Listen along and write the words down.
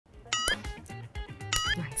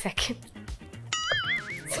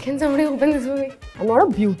Can somebody open this for me? I'm not a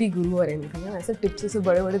beauty guru or anything. I said tips से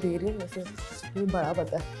बड़े-बड़े दे रही हूँ. I said ये बड़ा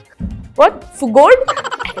पता है. What? For gold?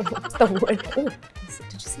 What's the word? Oh,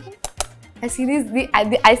 did you see that? I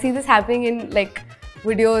see this happening in like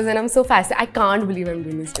videos, and I'm so fascinated. I can't believe I'm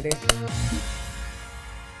doing this today.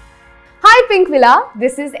 Hi Pinkvilla,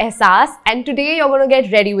 this is Ahsaas, and today you're going to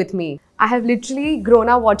get ready with me. I have literally grown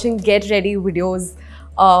up watching get ready videos,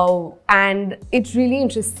 and it really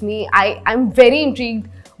interests me. I'm very intrigued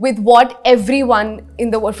with what everyone in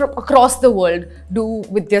the world, from across the world, do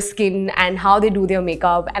with their skin and how they do their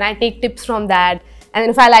makeup, and I take tips from that. And then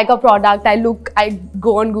if I like a product, I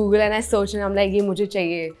go on Google and I search, and I'm like, ये मुझे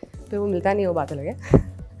चाहिए. फिर वो मिलता नहीं, वो बात अलग है.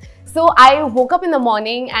 So I woke up in the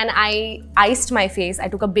morning and I iced my face. I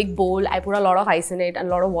took a big bowl, I put a lot of ice in it and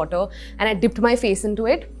a lot of water, and I dipped my face into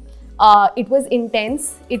it. It was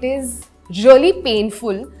intense. It is really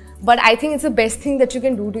painful, but I think it's the best thing that you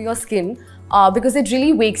can do to your skin because it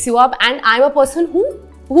really wakes you up. And I'm a person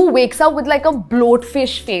who wakes up with like a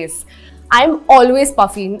bloatfish face. I'm always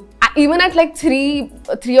puffy. Even at like 3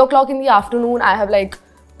 o'clock in the afternoon, I have like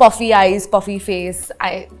puffy eyes, puffy face.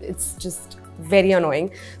 It's just very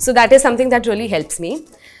annoying. So that is something that really helps me.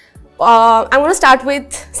 I'm going to start with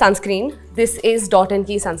sunscreen. This is Dot &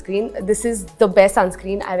 Key sunscreen. This is the best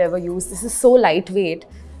sunscreen I've ever used. This is so lightweight.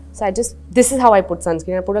 So this is how I put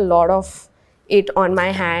sunscreen. I put a lot of it on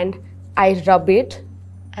my hand. I rub it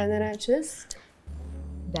and then I just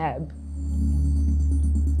dab.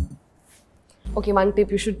 Okay, one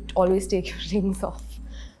tip, you should always take your rings off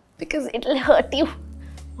because it'll hurt you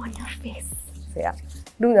on your face. So yeah,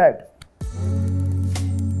 do that.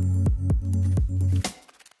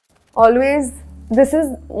 Always, this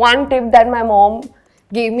is one tip that my mom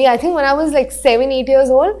gave me, I think when I was like 7-8 years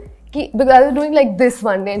old, because I was doing like this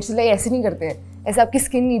one day and she's like, ऐसे नहीं करते हैं, ऐसे आपकी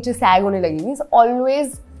skin नीचे sag होने लगेगी. It's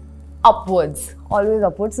always upwards, always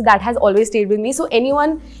upwards. So that has always stayed with me. So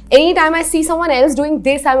anytime I see someone else doing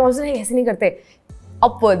this, I'm also like, ऐसे नहीं करते,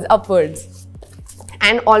 upwards, upwards.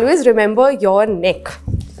 And always remember your neck.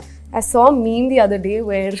 I saw a meme the other day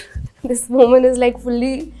where this woman is like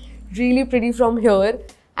fully really pretty from here,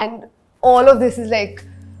 and all of this is like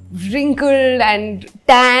wrinkled and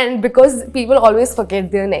tanned because people always forget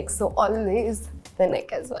their neck. So always the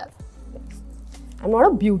neck as well. I'm not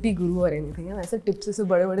a beauty guru or anything. I said tips से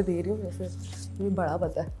बड़े-बड़े दे रही हूँ, वैसे ये बड़ा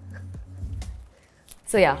पता है.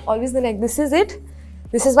 So yeah, always the neck. This is it.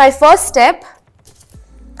 This is my first step,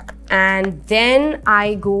 and then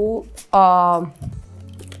I go.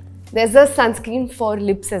 There's a sunscreen for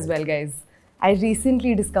lips as well, guys. I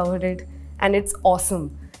recently discovered it and it's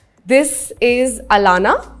awesome. This is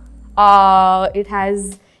Alana. It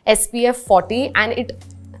has SPF 40 and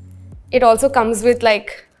it also comes with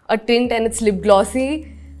like a tint and it's lip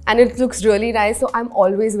glossy and it looks really nice. So I'm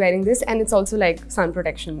always wearing this, and it's also like sun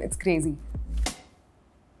protection. It's crazy.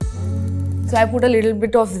 So I put a little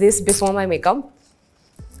bit of this before my makeup.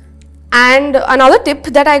 And another tip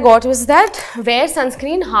that I got was that wear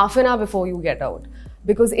sunscreen half an hour before you get out,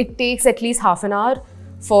 because it takes at least half an hour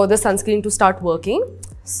for the sunscreen to start working.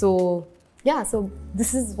 So yeah, so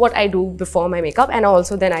this is what I do before my makeup, and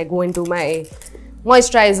also then I go into my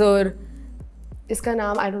moisturizer. Iska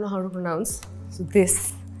naam I don't know how to pronounce. So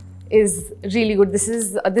this is really good. This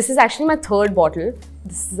is actually my 3rd bottle.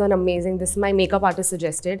 This is an amazing. This is my makeup artist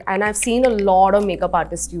suggested, and I've seen a lot of makeup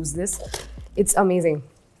artists use this. It's amazing.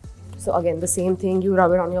 So again, the same thing, you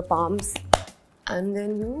rub it on your palms and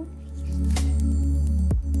then you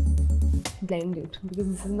blend it, because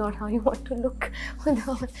this is not how you want to look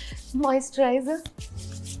without moisturizer.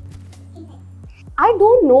 I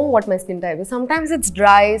don't know what my skin type is. Sometimes it's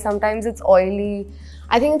dry, sometimes it's oily.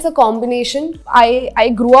 I think it's a combination. I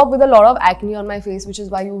grew up with a lot of acne on my face, which is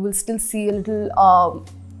why you will still see a little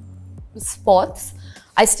spots.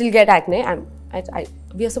 I still get acne.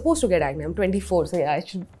 We are supposed to get acne. I'm 24, so yeah,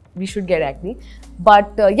 we should get acne.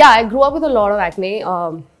 But yeah, I grew up with a lot of acne,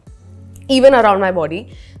 even around my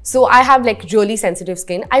body. So I have like really sensitive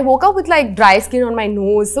skin. I woke up with like dry skin on my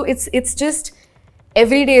nose. So it's just,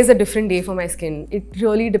 every day is a different day for my skin. It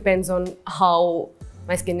really depends on how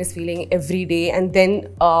my skin is feeling every day. And then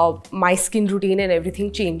my skin routine and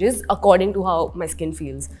everything changes according to how my skin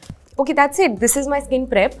feels. Okay, that's it. This is my skin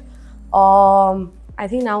prep. I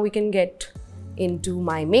think now we can get into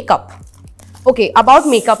my makeup. Okay, about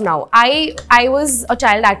makeup now. I was a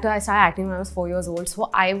child actor. I started acting when I was 4 years old. So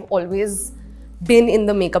I've always been in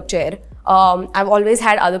the makeup chair. I've always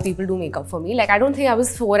had other people do makeup for me. Like, I don't think I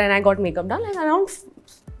was 4 and I got makeup done. Like around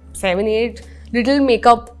 7, 8, little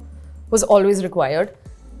makeup was always required.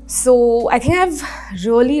 So I think I've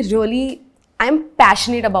really I'm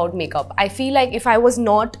passionate about makeup. I feel like if I was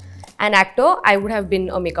not an actor, I would have been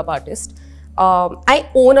a makeup artist. I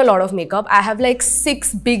own a lot of makeup. I have like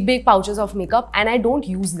 6 big pouches of makeup and I don't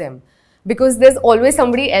use them because there's always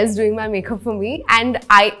somebody else doing my makeup for me. And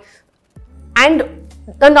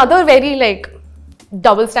another very like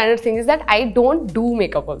double standard thing is that I don't do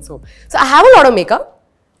makeup also. So I have a lot of makeup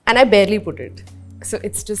and I barely put it. So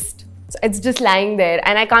it's just lying there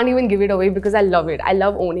and I can't even give it away because I love it. I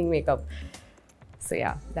love owning makeup. So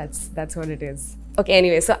yeah, that's what it is. Okay,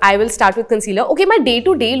 anyway, so I will start with concealer. Okay, my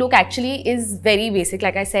day-to-day look actually is very basic.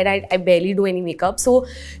 Like I said, I barely do any makeup. So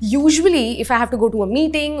usually if I have to go to a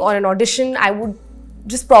meeting or an audition, I would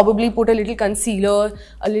just probably put a little concealer,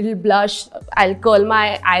 a little blush, I'll curl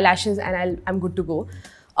my eyelashes and I'm good to go.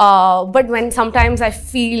 But when sometimes I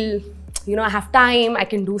feel, you know, I have time, I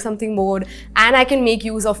can do something more and I can make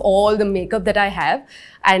use of all the makeup that I have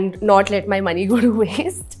and not let my money go to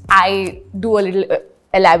waste, I do a little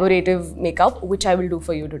elaborative makeup, which I will do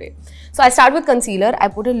for you today. So I start with concealer. I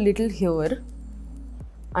put a little here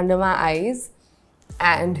under my eyes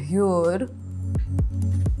and here.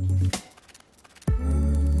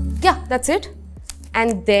 Yeah, that's it.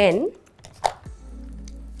 And then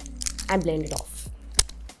I blend it off.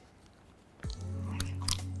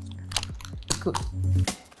 Good.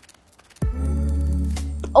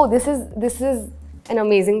 Oh, this is an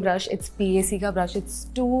amazing brush. It's PAC ka brush. It's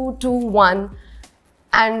 221.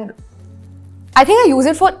 And I think I use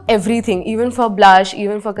it for everything, even for blush,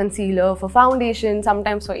 even for concealer, for foundation,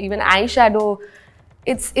 sometimes for even eyeshadow.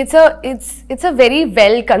 It's a very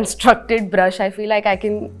well constructed brush. I feel like I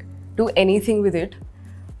can do anything with it.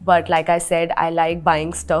 But like I said, I like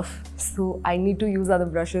buying stuff, so I need to use other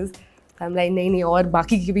brushes. I'm like, nahi, aur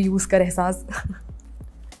baki ki bhi use kar Ahsaas.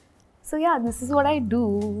 So yeah, this is what I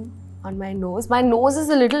do on my nose. My nose is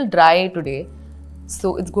a little dry today,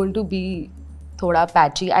 so it's going to be thoda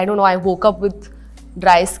patchy. I don't know, I woke up with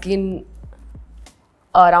dry skin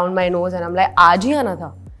around my nose and I'm like, aaj hi aana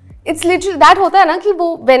tha. It's literally that hota hai na ki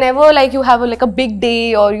wo, whenever like you have like a big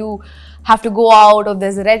day or you have to go out or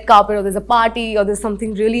there's a red carpet or there's a party or there's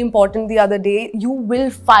something really important the other day, you will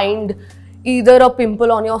find either a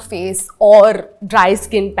pimple on your face or dry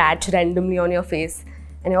skin patch randomly on your face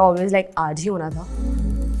and you're always like, aaj hi hona tha.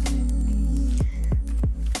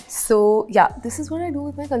 So yeah, this is what I do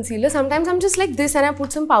with my concealer. Sometimes I'm just like this and I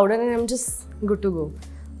put some powder and I'm just good to go.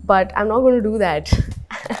 But I'm not going to do that.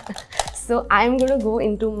 So I'm going to go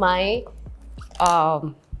into my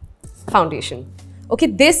foundation. Okay,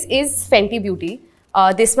 this is Fenty Beauty.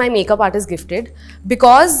 This my makeup artist gifted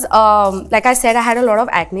because like I said, I had a lot of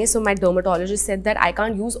acne. So my dermatologist said that I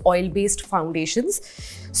can't use oil-based foundations.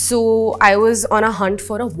 So I was on a hunt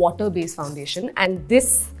for a water-based foundation and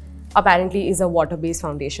this apparently is a water-based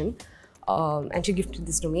foundation and she gifted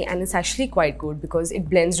this to me and it's actually quite good because it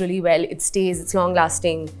blends really well, it stays, it's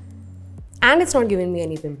long-lasting and it's not giving me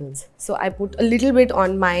any pimples. So I put a little bit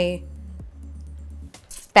on my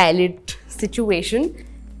palette situation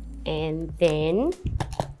and then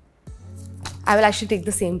I will actually take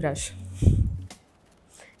the same brush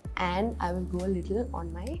and I will go a little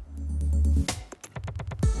on my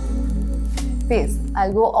face.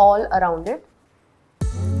 I'll go all around it.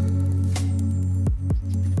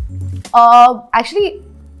 Actually,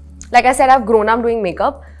 like I said, I've grown up doing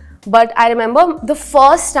makeup, but I remember the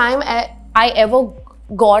first time I ever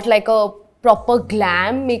got like a proper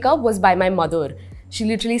glam makeup was by my mother. She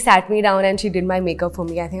literally sat me down and she did my makeup for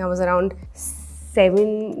me. I think I was around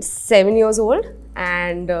 7 years old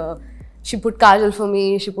and she put kajal for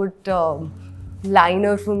me, she put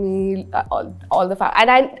liner for me, all the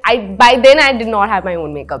and I by then I did not have my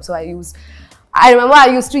own makeup, so I remember I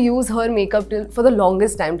used to use her makeup for the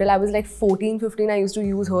longest time, till I was like 14, 15, I used to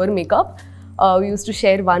use her makeup. We used to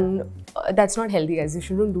share one, that's not healthy guys, you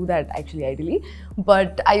shouldn't do that actually ideally.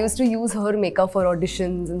 But I used to use her makeup for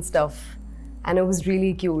auditions and stuff and it was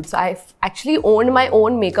really cute. So I actually owned my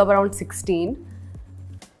own makeup around 16.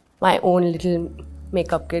 My own little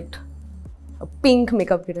makeup kit, a pink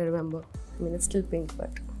makeup kit I remember. I mean it's still pink but...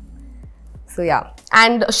 So yeah,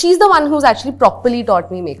 and she's the one who's actually properly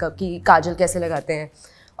taught me makeup कि काजल कैसे लगाते हैं,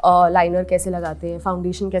 liner कैसे लगाते हैं,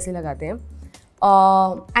 foundation कैसे लगाते हैं.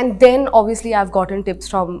 And then obviously I've gotten tips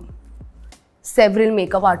from several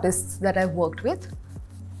makeup artists that I've worked with.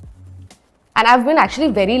 And I've been actually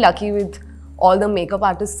very lucky with all the makeup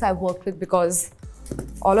artists I've worked with because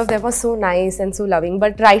all of them are so nice and so loving.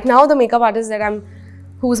 But right now the makeup artist that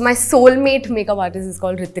who's my soulmate makeup artist is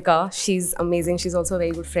called Ritika. She's amazing, she's also a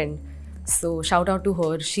very good friend. So shout out to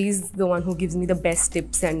her. She's the one who gives me the best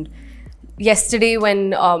tips and yesterday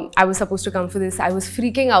when I was supposed to come for this, I was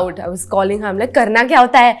freaking out. I was calling her. I'm like, करना क्या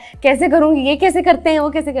होता है? कैसे करूँगी? ये कैसे करते हैं? वो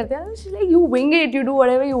कैसे करते हैं? She's like, you wing it. You do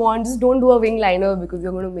whatever you want. Just don't do a wing liner because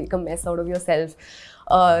you're going to make a mess out of yourself.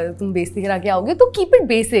 तुम बेसिक करा के आओगे तो keep it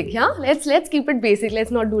basic, yeah? Let's keep it basic.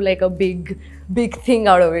 Let's not do like a big thing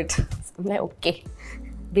out of it. So I'm like, okay,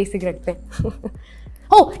 basic रखते हैं.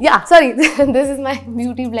 Oh yeah, sorry. This is my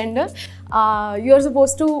beauty blender. You're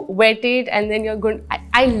supposed to wet it and then you're going.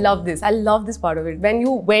 I love this. I love this part of it. When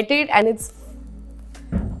you wet it and it's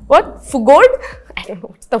what? Fugod? I don't know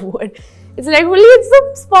what's the word. It's like really, it's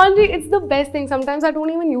so spongy. It's the best thing. Sometimes I don't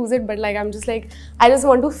even use it, but like I'm just like I just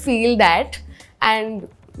want to feel that. And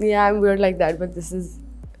yeah, I'm weird like that. But this is,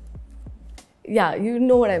 yeah, you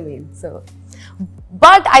know what I mean. So.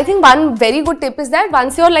 But I think one very good tip is that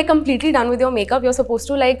once you're like completely done with your makeup, you're supposed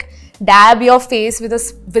to like dab your face with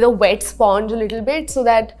a wet sponge a little bit so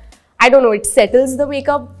that, I don't know, it settles the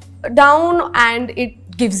makeup down and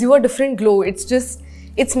it gives you a different glow. It's just,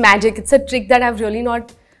 it's magic. It's a trick that I've really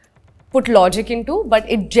not put logic into, but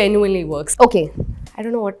it genuinely works. Okay, I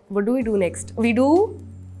don't know what do we do next? We do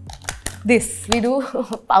this. We do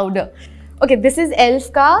powder. Okay, this is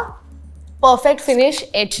e.l.f. ka Perfect Finish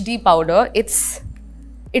HD powder.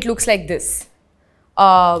 It looks like this.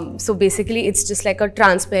 So basically, it's just like a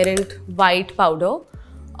transparent white powder.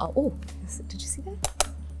 Oh, did you see that?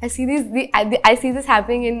 I see these. I see this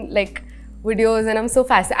happening in like videos, and I'm so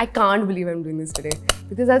fascinated. I can't believe I'm doing this today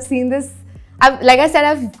because I've seen this. Like I said,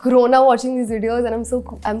 I've grown up watching these videos, and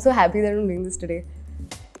I'm so happy that I'm doing this today.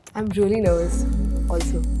 I'm really nervous,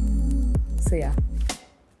 also. So yeah.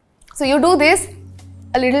 So you do this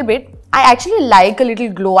a little bit. I actually like a little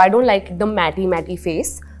glow. I don't like the matty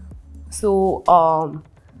face. So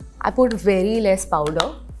I put very less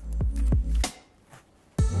powder.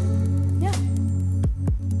 Yeah.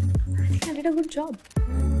 I think I did a good job.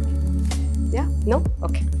 Yeah? No?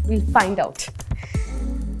 Okay. We'll find out.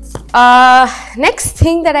 Next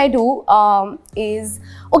thing that I do is,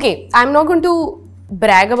 okay, I'm not going to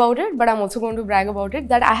brag about it, but I'm also going to brag about it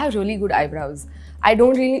that I have really good eyebrows. I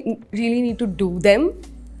don't really need to do them.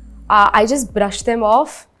 I just brush them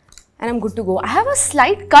off and I'm good to go. I have a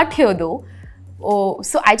slight cut here though,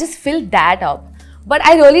 so I just fill that up. But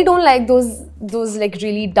I really don't like those like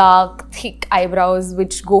really dark, thick eyebrows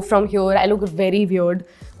which go from here. I look very weird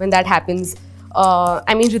when that happens.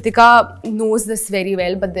 I mean, Ritika knows this very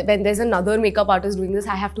well, but when there's another makeup artist doing this,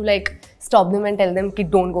 I have to like stop them and tell them,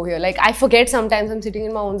 "Kid, don't go here." Like I forget sometimes I'm sitting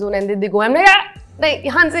in my own zone and then they go, I'm like, ah, nahi,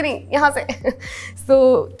 yahan se nahi, yahan se.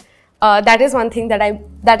 So that is one thing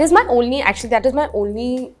that is my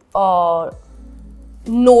only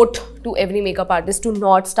note to every makeup artist to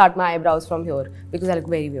not start my eyebrows from here because I look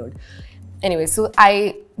very weird. Anyway, so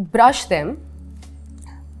I brush them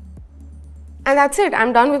and that's it.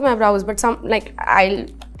 I'm done with my brows, but I'll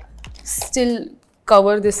still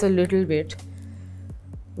cover this a little bit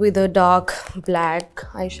with a dark black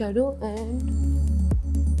eyeshadow and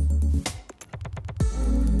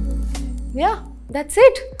yeah, that's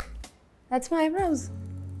it. That's my eyebrows.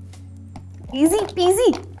 Easy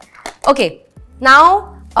peasy. Okay,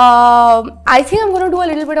 now I think I'm going to do a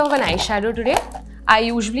little bit of an eyeshadow today. I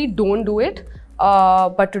usually don't do it,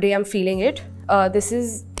 but today I'm feeling it. This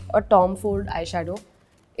is a Tom Ford eyeshadow.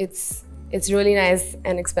 It's really nice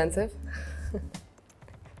and expensive.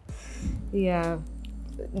 Yeah,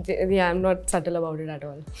 I'm not subtle about it at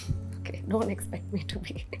all. Okay, don't expect me to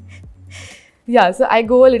be. Yeah, so I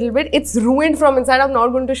go a little bit. It's ruined from inside. I'm not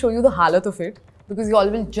going to show you the halat of it because you all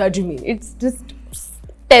will judge me. It's just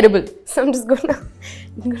terrible. So I'm just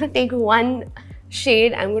gonna take one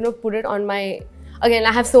shade. I'm gonna put it on my. Again,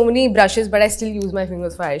 I have so many brushes, but I still use my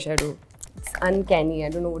fingers for eyeshadow. It's uncanny. I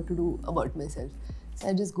don't know what to do about myself. So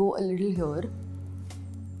I just go a little here.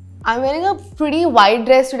 I'm wearing a pretty white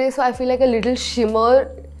dress today, so I feel like a little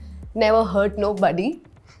shimmer never hurt nobody.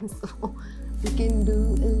 So we can do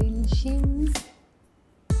a little shims.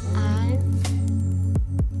 And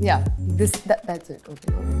yeah, that's it.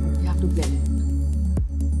 Okay, you have to blend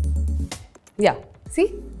it. Yeah,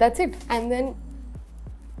 see, that's it. And then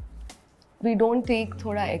we don't take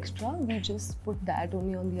thoda extra. We just put that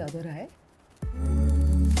only on the other eye.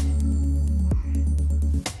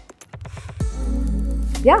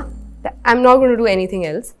 Yeah, I'm not going to do anything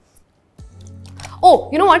else. Oh,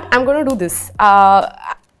 you know what? I'm going to do this. One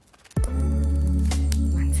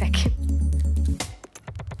second.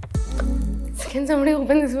 Can somebody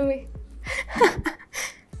open this for me?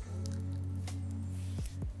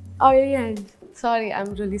 Oh, your hand. Sorry,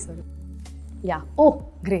 I'm really sorry. Yeah. Oh,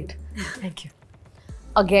 great. Thank you.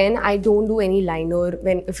 Again, I don't do any liner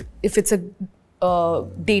if it's a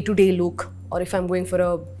day-to-day look or if I'm going for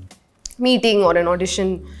a meeting or an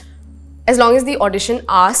audition, as long as the audition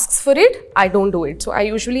asks for it, I don't do it. So I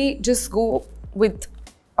usually just go with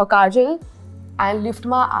a kajal and lift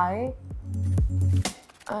my eye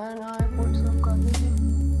and I put some kajal.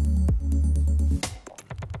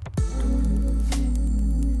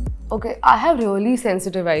 Okay, I have really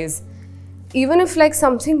sensitive eyes. Even if like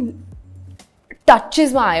something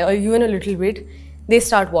touches my eye or even a little bit, they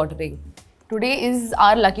start watering. Today is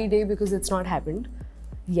our lucky day because it's not happened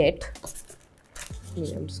yet.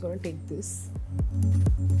 Wait, I'm just gonna take this.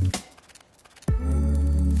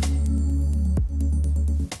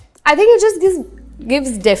 I think it just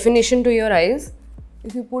gives definition to your eyes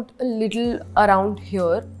if you put a little around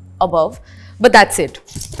here above, but that's it.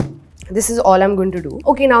 This is all I'm going to do.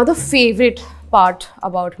 Okay, now the favorite part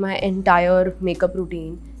about my entire makeup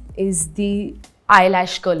routine is the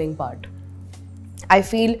eyelash curling part. I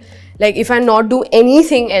feel like if I not do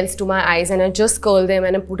anything else to my eyes and I just curl them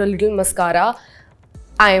and I put a little mascara,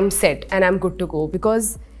 I am set and I'm good to go,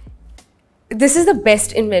 because this is the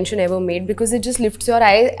best invention ever made, because it just lifts your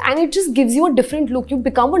eyes and it just gives you a different look. You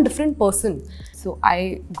become a different person. So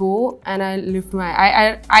I go and I lift my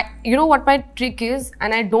eye. You know what my trick is,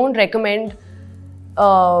 and I don't recommend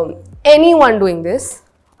anyone doing this.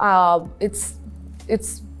 It's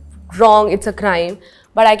wrong, it's a crime,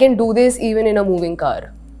 but I can do this even in a moving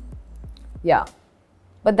car. Yeah,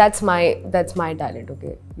 but that's my talent.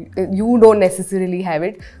 Okay, you don't necessarily have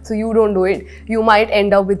it, so you don't do it. You might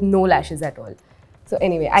end up with no lashes at all. So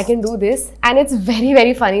anyway, I can do this, and it's very,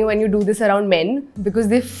 very funny when you do this around men, because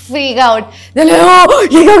they freak out. They're like, oh,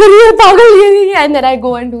 ye kya kar rahi hai, pagal, and then I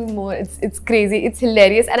go and do more. It's crazy, it's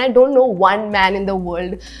hilarious, and I don't know one man in the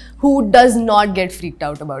world who does not get freaked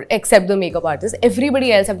out about it, except the makeup artist.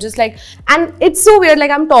 Everybody else, I'm just like, and it's so weird.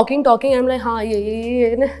 Like I'm talking, and I'm like, ha,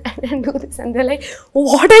 yeah, and do this, and they're like,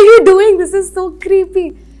 what are you doing? This is so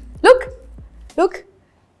creepy. Look.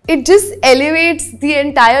 It just elevates the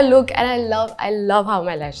entire look, and I love how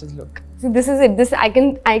my lashes look. See, this is it.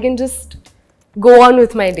 I can just go on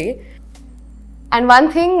with my day. And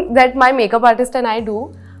one thing that my makeup artist and I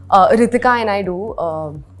do, Ritika and I do,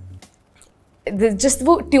 just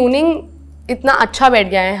वो tuning इतना अच्छा बैठ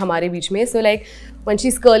गया है हमारे बीच में. So like when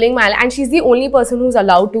she's curling my eyelash, and she's the only person who's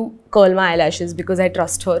allowed to curl my eyelashes because I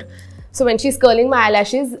trust her. So when she's curling my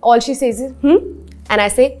eyelashes, all she says is and I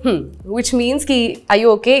say which means ki, are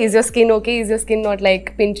you okay? Is your skin okay? Is your skin not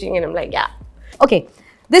like pinching? And I'm like, yeah. Okay,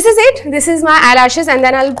 this is it. This is my eyelashes, and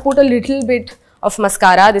then I'll put a little bit of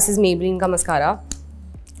mascara. This is Maybelline ka mascara.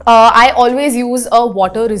 I always use a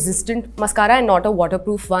water resistant mascara and not a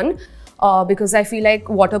waterproof one, because I feel like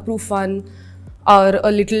waterproof one are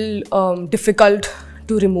a little difficult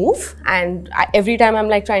to remove, and every time I'm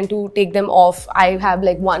like trying to take them off, I have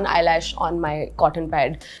like one eyelash on my cotton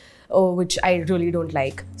pad, which I really don't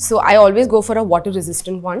like. So I always go for a water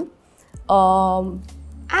resistant one. And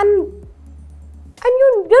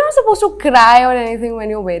you're not supposed to cry or anything when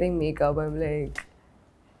you're wearing makeup. I'm like,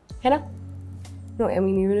 hai na? No, I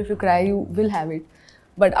mean, even if you cry, you will have it.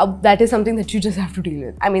 But that is something that you just have to deal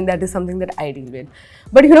with. I mean, that is something that I deal with.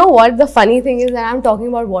 But you know what? The funny thing is that I'm talking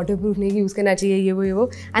about waterproof, nahi use karna chahiye, ye wo,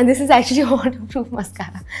 and this is actually a waterproof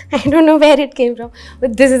mascara. I don't know where it came from,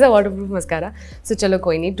 but this is a waterproof mascara. So chalo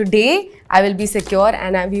koi nahi. Today I will be secure,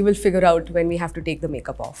 and we will figure out when we have to take the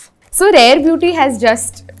makeup off. So Rare Beauty has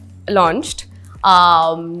just launched,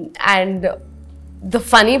 and the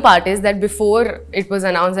funny part is that before it was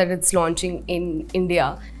announced that it's launching in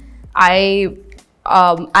India, I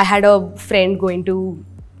had a friend going to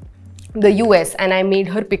the US, and I made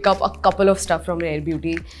her pick up a couple of stuff from Rare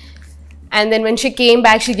Beauty. And then when she came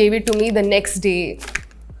back, she gave it to me. The next day,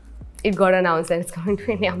 it got announced that it's coming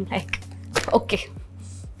to India. I'm like, okay,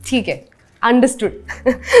 theek hai, understood.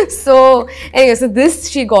 So anyway, so this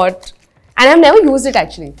she got, and I've never used it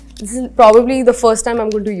actually. This is probably the first time I'm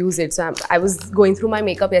going to use it. So I was going through my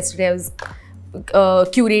makeup yesterday. I was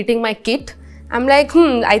curating my kit. I'm like,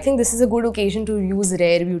 I think this is a good occasion to use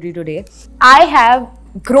Rare Beauty today. I have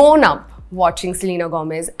grown up watching Selena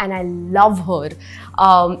Gomez, and I love her.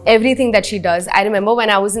 Everything that she does. I remember when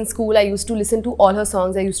I was in school, I used to listen to all her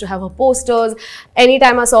songs. I used to have her posters.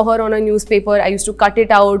 Anytime I saw her on a newspaper, I used to cut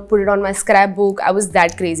it out, put it on my scrapbook. I was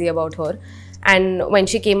that crazy about her. And when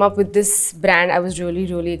she came up with this brand, I was really,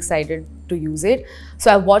 really excited to use it.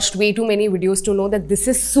 So I watched way too many videos to know that this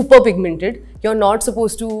is super pigmented. You're not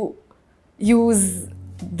supposed to use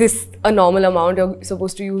this a normal amount. You're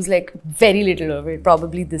supposed to use like very little of it,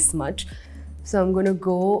 probably this much. So I'm gonna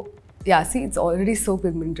go, yeah, see, it's already so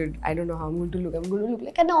pigmented. I don't know how I'm going to look. I'm going to look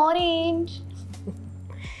like an orange.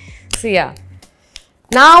 So yeah,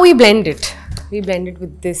 now we blend it. We blend it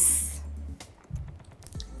with this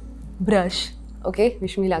brush. Okay,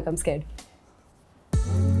 wish me luck, I'm scared.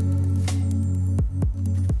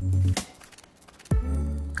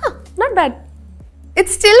 Huh, not bad.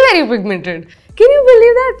 It's still very pigmented. Can you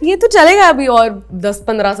believe that? ये तो चलेगा अभी और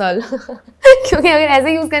 10-15 साल क्योंकि अगर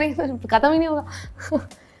ऐसे use करेंगे तो खत्म ही नहीं होगा.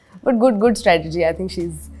 But good strategy. I think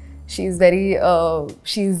she's very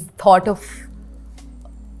she's thought of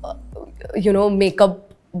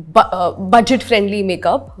makeup, budget friendly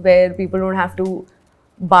makeup where people don't have to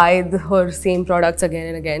buy her same products again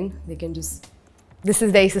and again. They can just, this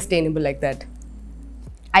is very sustainable like that.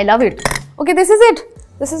 I love it. Okay, this is it.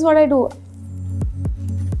 This is what I do.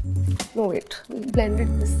 No, wait,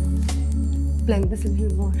 blend this a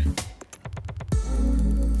little more.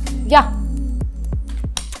 Yeah.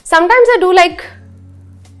 Sometimes I do like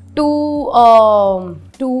two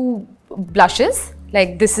blushes.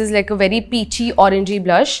 Like this is like a very peachy orangey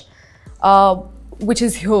blush, which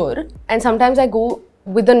is here. And sometimes I go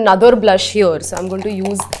with another blush here. So I'm going to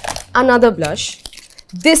use another blush.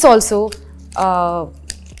 This also,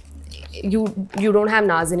 you don't have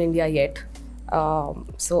NARS in India yet.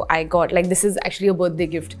 So I got, like, this is actually a birthday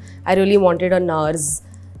gift. I really wanted a NARS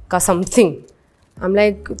का something. I'm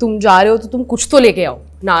like, तुम जा रहे हो तो तुम कुछ तो लेके आओ.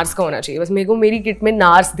 NARS का होना चाहिए. बस मेरे को मेरी किट में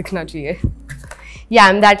NARS दिखना चाहिए. Yeah,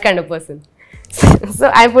 I'm that kind of person.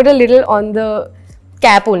 So I put a little on the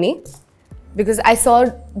cap only because I saw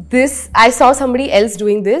somebody else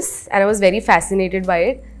doing this and I was very fascinated by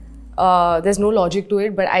it. There's no logic to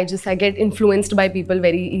it, but I get influenced by people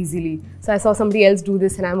very easily. So I saw somebody else do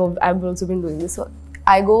this and I've also been doing this. So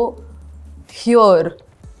I go here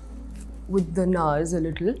with the NARS a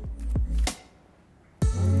little.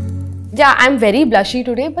 Yeah, I'm very blushy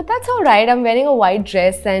today, but that's alright. I'm wearing a white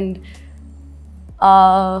dress and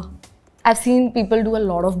I've seen people do a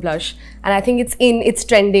lot of blush and I think it's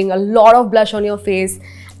trending. A lot of blush on your face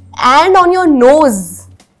and on your nose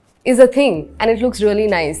is a thing and it looks really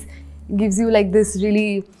nice. It gives you like this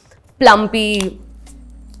really plumpy,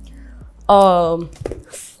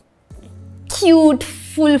 cute,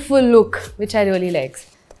 full look, which I really like.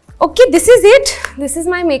 Okay, this is it. This is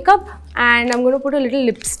my makeup and I'm going to put a little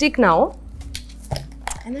lipstick now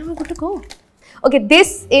and then we're good to go. Okay,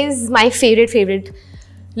 this is my favorite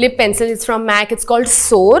lip pencil. It's from MAC. It's called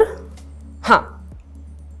Soar.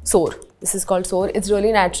 Soar. This is called Soar. It's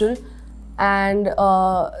really natural and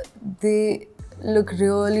they look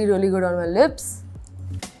really good on my lips.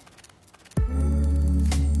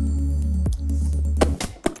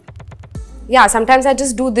 Yeah, sometimes I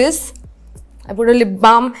just do this. I put a lip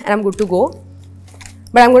balm and I'm good to go.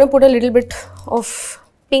 But I'm going to put a little bit of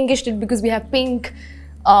pinkish tint because we have pink,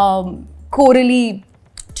 corally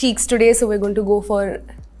cheeks today. So we're going to go for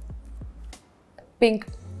pink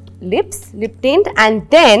lip tint and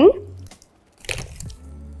then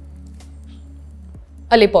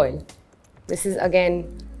a lip oil. This is again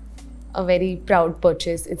a very proud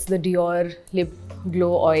purchase. It's the Dior Lip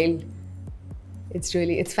Glow Oil.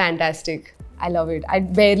 It's fantastic. I love it. I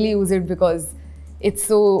barely use it because it's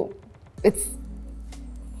so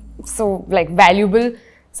like valuable.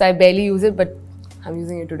 So I barely use it, but I'm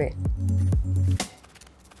using it today.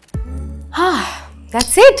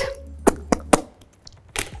 That's it.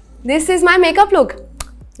 This is my makeup look.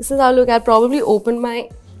 This is how I look. I'll probably open my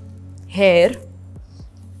hair,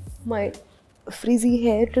 my frizzy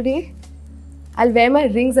hair today. I'll wear my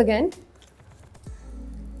rings again.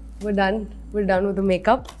 We're done with the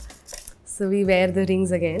makeup. So we wear the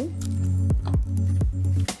rings again.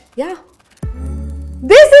 Yeah.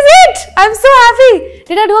 This is it! I'm so happy!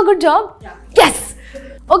 Did I do a good job? Yeah. Yes!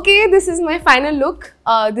 Okay, this is my final look.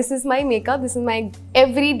 This is my makeup. This is my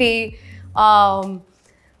everyday,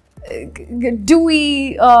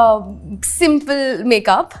 dewy, simple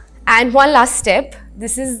makeup. And one last step.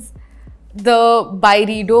 This is the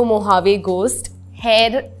Byredo Mojave Ghost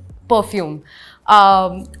hair perfume.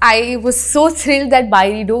 I was so thrilled that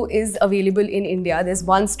Byredo is available in India. There's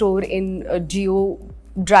one store in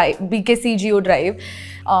BKC Geo Drive.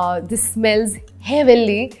 This smells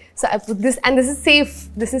heavenly. So I put this, and this is safe.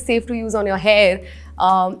 This is safe to use on your hair.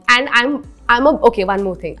 And okay, one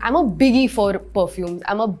more thing. I'm a biggie for perfumes.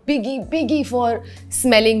 I'm a biggie for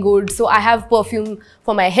smelling good. So I have perfume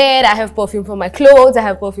for my hair, I have perfume for my clothes, I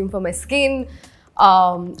have perfume for my skin.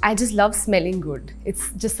 I just love smelling good.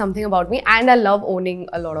 It's just something about me, and I love owning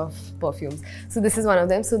a lot of perfumes. So this is one of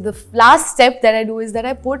them. So the last step that I do is that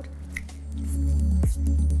I put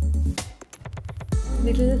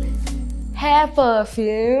little hair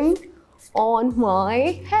perfume on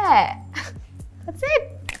my hair. That's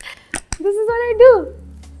it. This is what I do.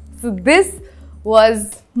 So this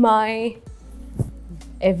was my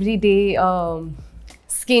everyday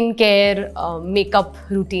skincare makeup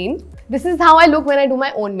routine. This is how I look when I do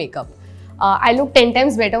my own makeup. I look 10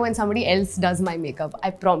 times better when somebody else does my makeup. I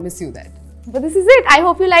promise you that. But this is it. I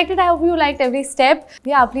hope you liked it. I hope you liked every step.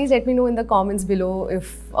 Yeah, please let me know in the comments below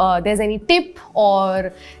if there's any tip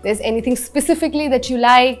or there's anything specifically that you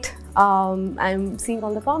liked. I'm seeing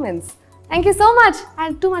all the comments. Thank you so much. I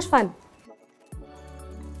had too much fun.